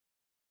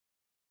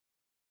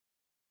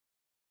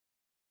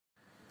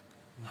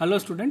Hello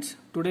students,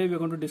 today we are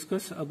going to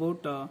discuss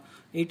about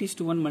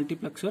 8:1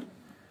 multiplexer,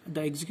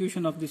 the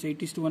execution of this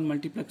 8:1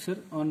 multiplexer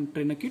on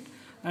trainer kit.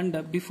 And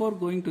before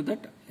going to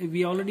that,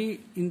 we already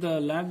in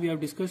the lab we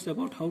have discussed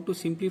about how to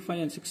simplify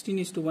a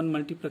 16:1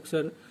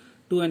 multiplexer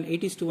to an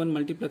 8:1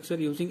 multiplexer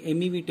using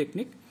MEV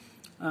technique.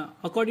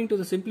 According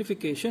to the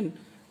simplification,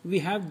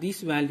 we have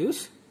these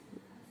values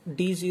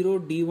D0,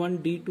 D1,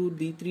 D2,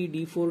 D3,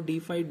 D4,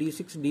 D5,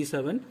 D6,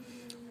 D7.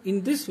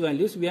 In these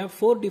values, we have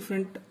 4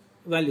 different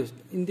values.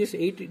 In these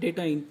 8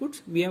 data inputs,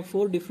 we have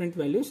 4 different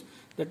values,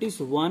 that is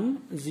 1,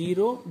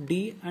 0,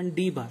 D and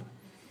D bar.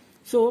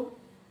 So,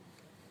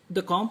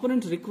 the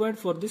components required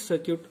for this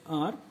circuit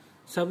are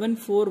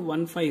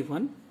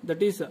 74151,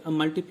 that is a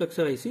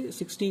multiplexer IC,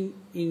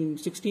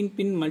 16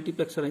 pin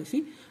multiplexer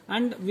IC,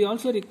 and we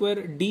also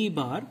require D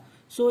bar.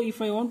 So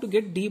if I want to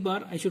get D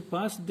bar, I should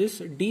pass this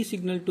D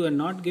signal to a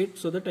NOT gate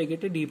so that I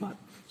get a D bar.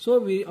 So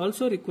we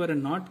also require a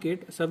NOT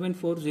gate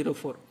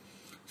 7404.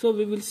 So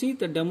we will see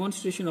the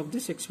demonstration of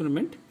this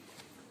experiment.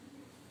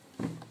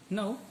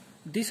 Now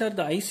these are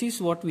the ICs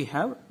what we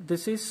have.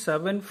 This is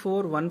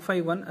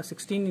 74151, a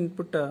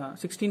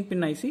 16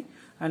 pin IC,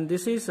 and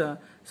this is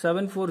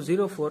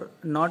 7404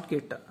 NOT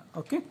gate.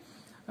 Okay,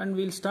 and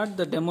we'll start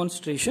the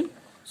demonstration.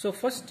 So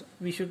first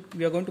we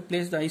are going to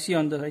place the IC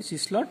on the IC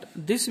slot.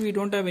 This we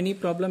don't have any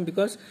problem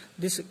because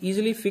this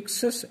easily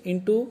fixes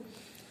into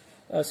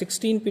a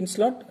 16 pin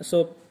slot.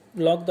 So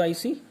lock the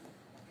IC,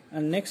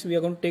 and next we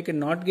are going to take a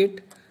NOT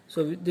gate.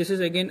 So this is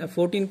again a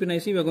 14 pin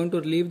IC. We are going to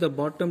leave the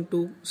bottom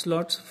 2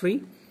 slots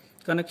free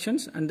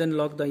connections and then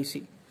lock the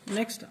IC.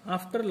 Next,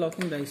 after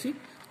locking the IC,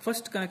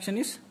 first connection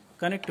is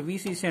connect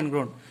VCC and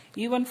ground.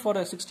 Even for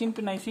a 16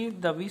 pin IC,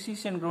 the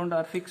VCC and ground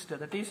are fixed.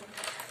 That is,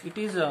 it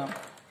is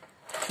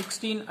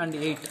 16 and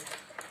 8.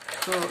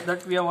 So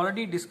that we have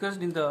already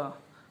discussed in the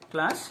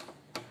class.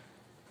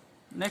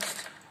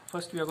 Next,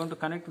 first we are going to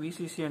connect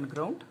VCC and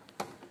ground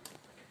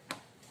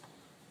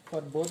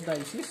for both the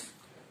ICs.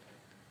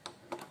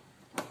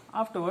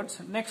 Afterwards,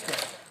 next,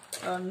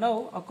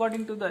 now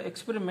according to the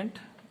experiment,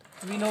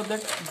 we know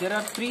that there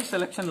are 3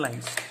 selection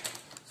lines.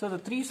 So the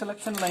 3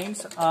 selection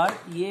lines are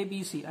A,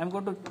 B, C. I am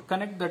going to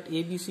connect that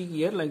A, B, C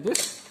here like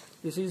this.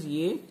 This is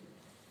A,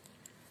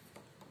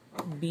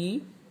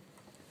 B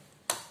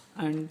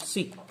and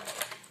C.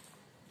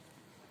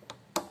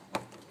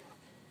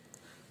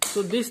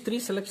 So these 3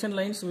 selection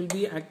lines will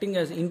be acting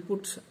as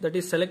inputs, that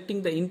is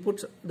selecting the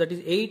inputs, that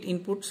is 8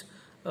 inputs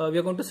we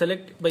are going to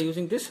select by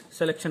using this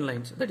selection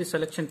lines, that is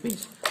selection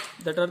pins,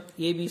 that are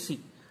A, B, C.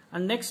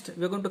 And next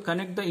we are going to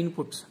connect the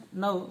inputs.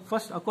 Now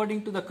first,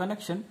 according to the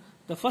connection,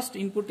 the first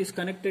input is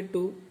connected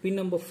to pin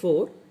number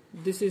 4.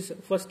 This is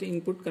first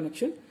input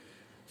connection.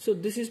 So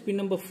this is pin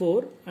number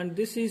 4 and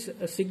this is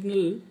a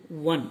signal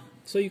 1.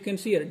 So you can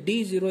see here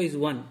D0 is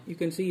 1. You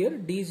can see here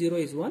D0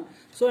 is 1.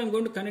 So I am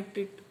going to connect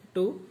it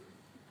to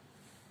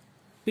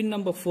pin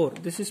number 4.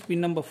 This is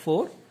pin number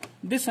 4.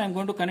 This I am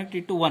going to connect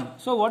it to 1.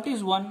 So what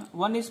is 1?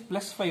 1 is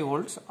plus 5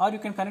 volts, or you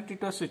can connect it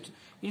to a switch.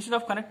 Instead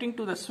of connecting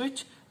to the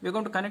switch, we are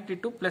going to connect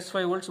it to plus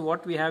 5 volts,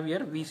 what we have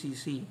here,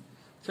 VCC.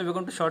 So we are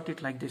going to short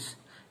it like this.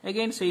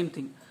 Again same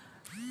thing.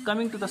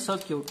 Coming to the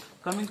circuit.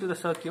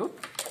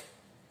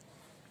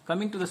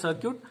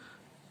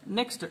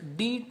 Next,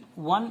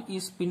 D1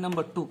 is pin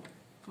number 2.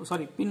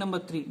 Sorry, pin number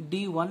 3.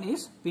 D1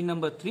 is pin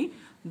number 3.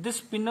 This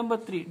pin number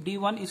 3,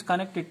 D1 is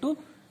connected to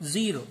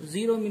 0.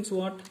 0 means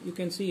what? You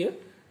can see here.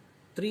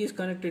 3 is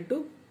connected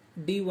to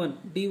D1.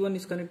 D1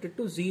 is connected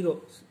to 0.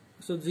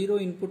 So 0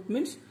 input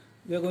means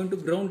we are going to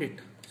ground it.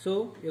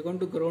 So we are going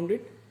to ground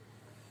it.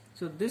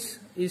 So this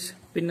is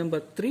pin number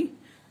 3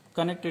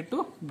 connected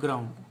to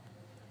ground.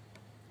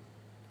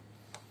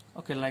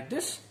 Okay, like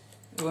this.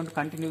 We are going to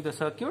continue the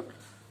circuit.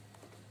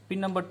 Pin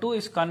number 2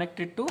 is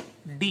connected to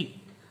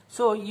D.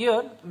 So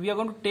here we are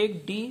going to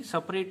take D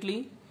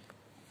separately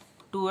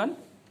to an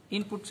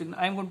input signal.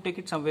 I am going to take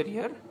it somewhere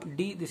here.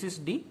 D, this is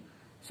D.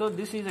 So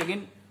this is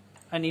again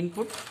an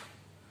input,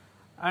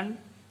 and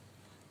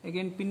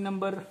again pin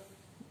number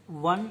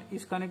 1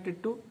 is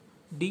connected to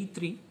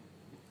D3.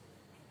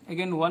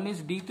 Again 1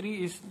 is D3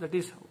 is, that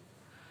is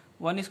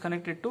 1 is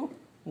connected to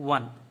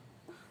 1,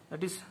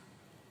 that is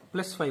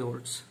plus 5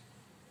 volts.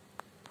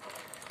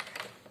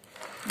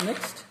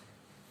 Next,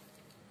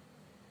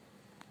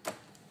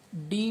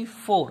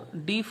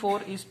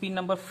 D4 is pin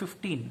number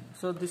 15.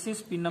 So this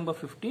is pin number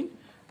 15.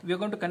 We are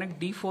going to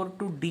connect D4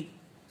 to D.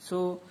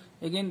 So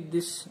again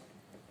this,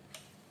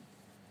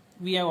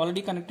 we have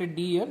already connected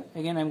D here.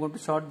 Again I am going to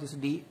short this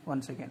D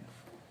once again.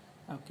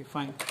 Okay,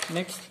 fine.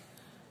 Next,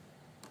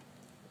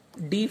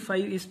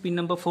 D5 is pin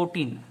number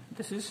 14.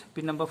 This is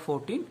pin number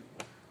 14.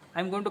 I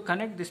am going to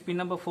connect this pin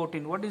number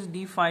 14. What is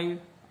D5?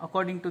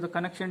 According to the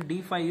connection,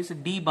 D5 is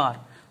D bar.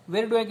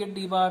 Where do I get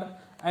D bar?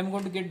 I am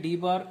going to get D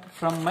bar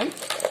from my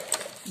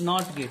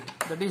NOT gate.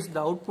 That is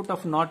the output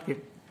of NOT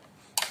gate.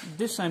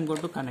 This I am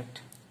going to connect.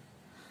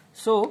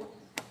 So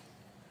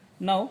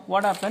now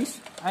what happens?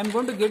 I am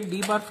going to get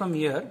D bar from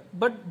here,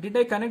 but did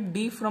I connect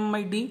D from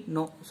my D?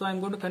 No. So I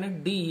am going to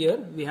connect D here.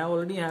 We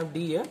already have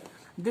D here.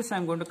 This I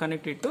am going to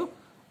connect it to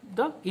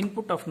the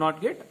input of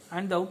NOT gate,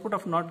 and the output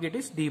of NOT gate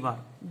is D bar.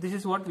 This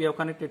is what we have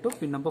connected to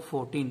pin number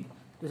 14.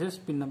 This is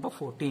pin number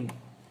 14.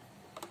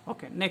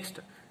 Okay, next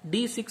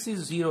D6 is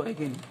 0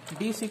 again.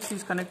 D6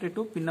 is connected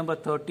to pin number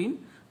 13.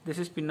 This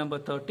is pin number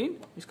 13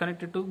 is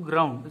connected to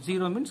ground.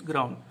 0 means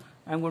ground.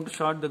 I am going to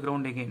short the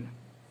ground again.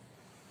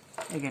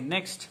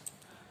 Next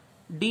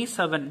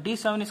D7.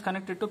 D7 is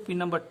connected to pin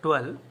number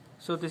 12.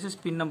 So this is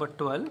pin number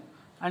 12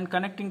 and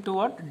connecting to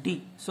what?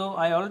 D. So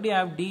I already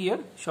have D here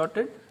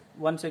shorted.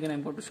 Once again I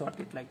am going to short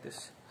it like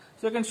this.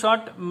 So you can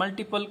short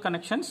multiple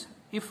connections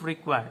if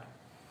required.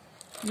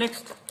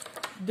 Next,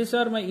 these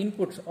are my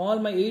inputs. All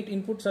my 8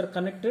 inputs are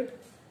connected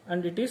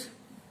and it is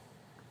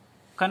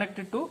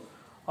connected to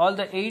all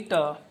the 8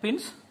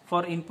 pins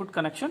for input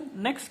connection.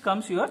 Next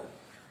comes your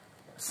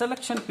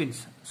selection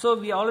pins. So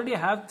we already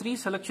have 3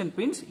 selection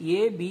pins,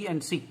 A, B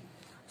and C.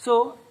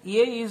 So A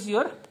is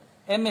your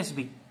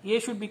MSB. A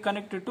should be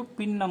connected to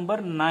pin number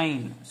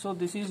 9. So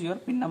this is your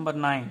pin number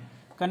 9,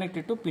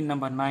 connected to pin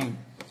number 9.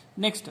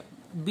 Next,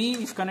 B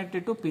is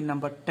connected to pin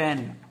number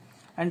 10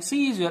 and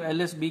C is your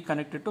LSB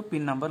connected to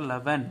pin number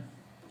 11.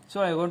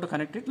 So I am going to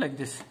connect it like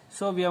this.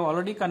 So we have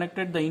already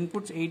connected the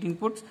inputs, 8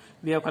 inputs.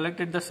 We have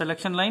collected the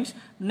selection lines.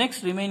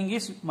 Next remaining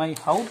is my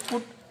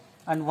output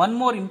and one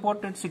more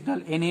important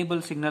signal,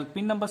 enable signal.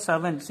 Pin number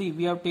 7. See,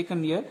 we have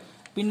taken here.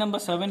 Pin number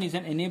 7 is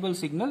an enable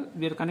signal.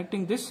 We are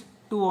connecting this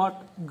to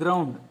what?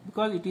 Ground.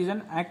 Because it is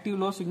an active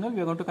low signal,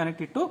 we are going to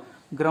connect it to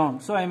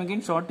ground. So I am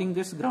again shorting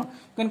this ground.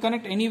 You can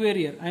connect anywhere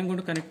here. I am going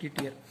to connect it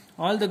here.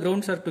 All the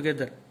grounds are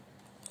together.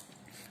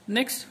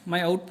 Next,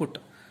 my output.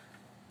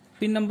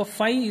 Pin number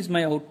 5 is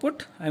my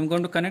output. I am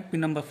going to connect pin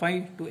number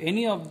 5 to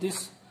any of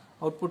these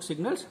output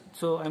signals.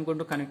 So I am going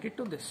to connect it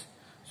to this.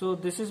 So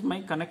this is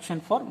my connection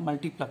for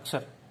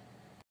multiplexer.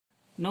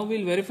 Now we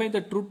will verify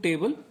the truth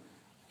table.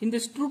 In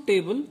this truth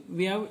table,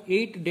 we have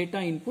 8 data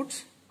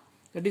inputs.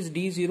 That is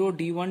D0,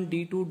 D1,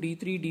 D2,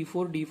 D3,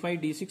 D4,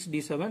 D5, D6,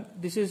 D7.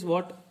 This is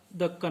what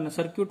the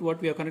circuit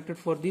what we have connected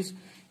for these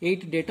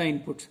 8 data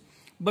inputs.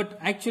 But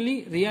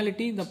actually,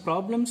 reality, the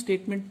problem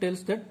statement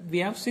tells that we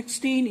have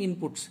 16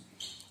 inputs.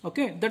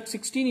 Okay, that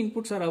 16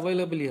 inputs are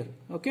available here.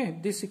 Okay,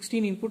 these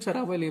 16 inputs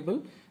are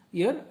available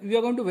here. We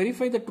are going to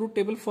verify the truth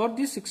table for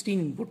these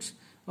 16 inputs.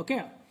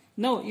 Okay,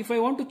 now if I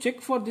want to check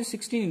for these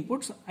 16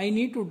 inputs, I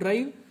need to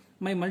drive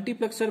my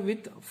multiplexer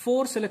with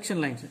 4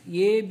 selection lines,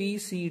 A, B,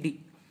 C, D.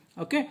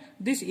 Okay,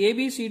 this A,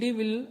 B, C, D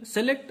will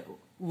select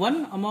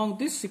one among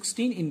these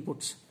 16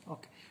 inputs.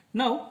 Okay,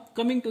 now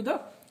coming to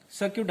the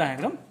circuit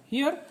diagram,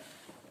 here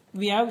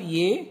we have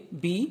A,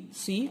 B,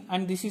 C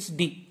and this is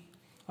D.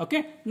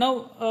 Okay,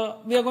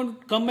 now we are going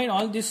to combine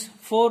all these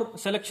 4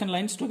 selection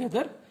lines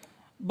together,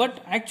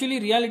 but actually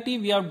reality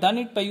we have done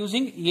it by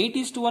using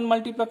 8:1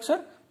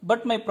 multiplexer,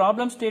 but my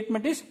problem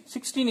statement is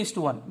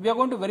 16:1. We are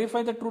going to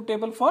verify the truth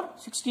table for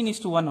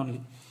 16:1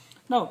 only.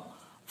 Now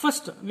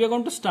first we are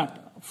going to start.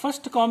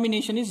 First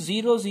combination is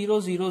 0 0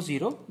 0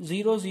 0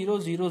 0 0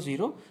 0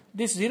 0.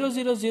 This 0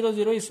 0 0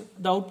 0 is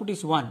the output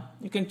is 1.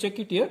 You can check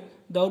it here.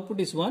 The output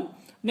is 1.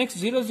 Next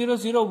 0 0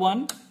 0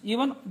 1,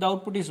 even the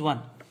output is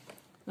 1.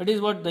 That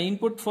is what the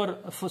input for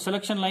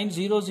selection line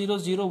 0 0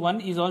 0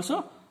 1 is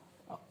also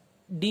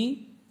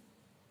D2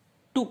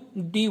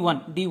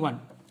 D1.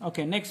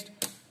 Okay, next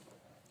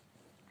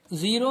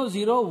 0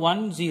 0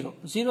 1 0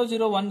 0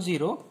 0 1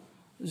 0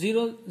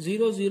 0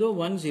 0 0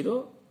 1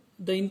 0.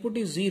 The input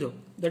is 0.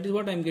 That is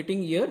what I am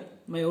getting here.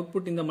 My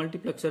output in the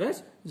multiplexer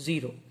as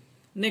 0.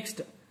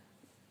 Next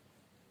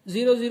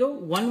 0 0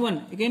 1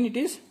 1, again it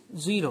is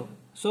 0.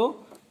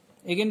 So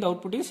again the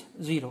output is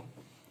 0.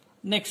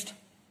 Next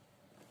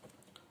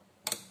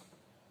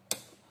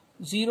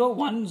 0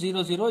 1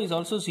 0 0 is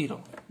also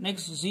 0.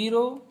 Next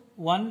 0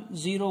 1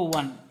 0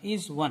 1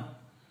 is 1.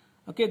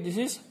 Okay, this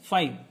is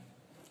 5.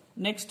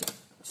 Next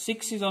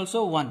 6 is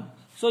also 1.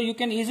 So you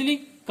can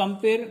easily come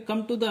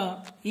to the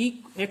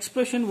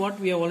expression what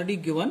we have already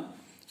given.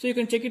 So you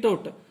can check it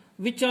out.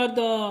 Which are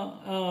the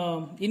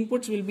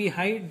inputs will be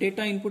high,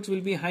 data inputs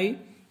will be high.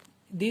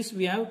 This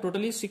we have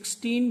totally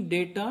 16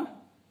 data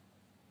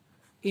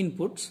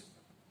inputs.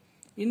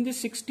 In this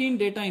 16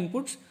 data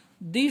inputs,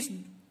 these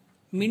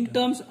min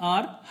terms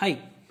are high.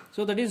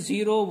 So that is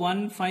 0,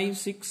 1, 5,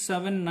 6,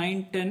 7,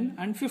 9, 10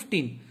 and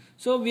 15.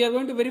 So we are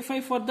going to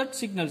verify for that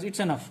signals. It's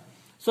enough.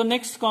 So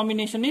next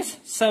combination is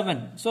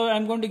 7. So I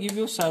am going to give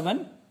you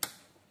 7.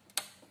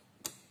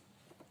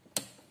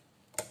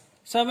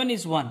 7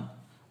 is 1.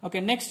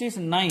 Okay, next is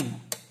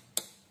 9.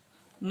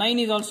 9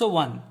 is also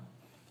 1.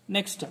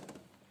 Next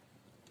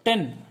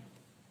 10.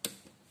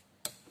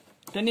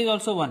 10 is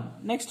also 1.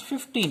 Next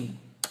 15.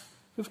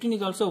 15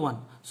 is also 1.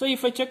 So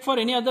if I check for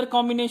any other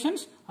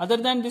combinations other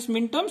than this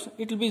min terms,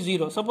 it will be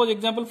 0. Suppose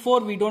example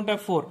 4, we don't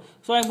have 4.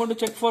 So I am going to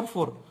check for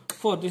 4.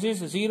 4, this is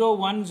 0,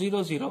 1,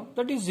 0, 0.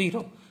 That is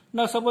 0.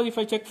 Now suppose if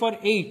I check for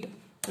 8,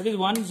 that is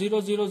 1,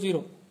 0, 0,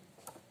 0.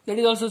 That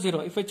is also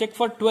 0. If I check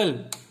for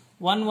 12,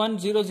 1, 1,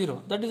 0,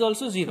 0. That is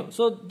also 0.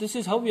 So this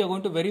is how we are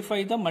going to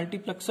verify the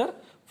multiplexer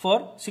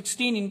for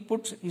 16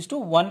 inputs is to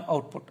 1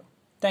 output.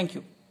 Thank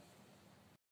you.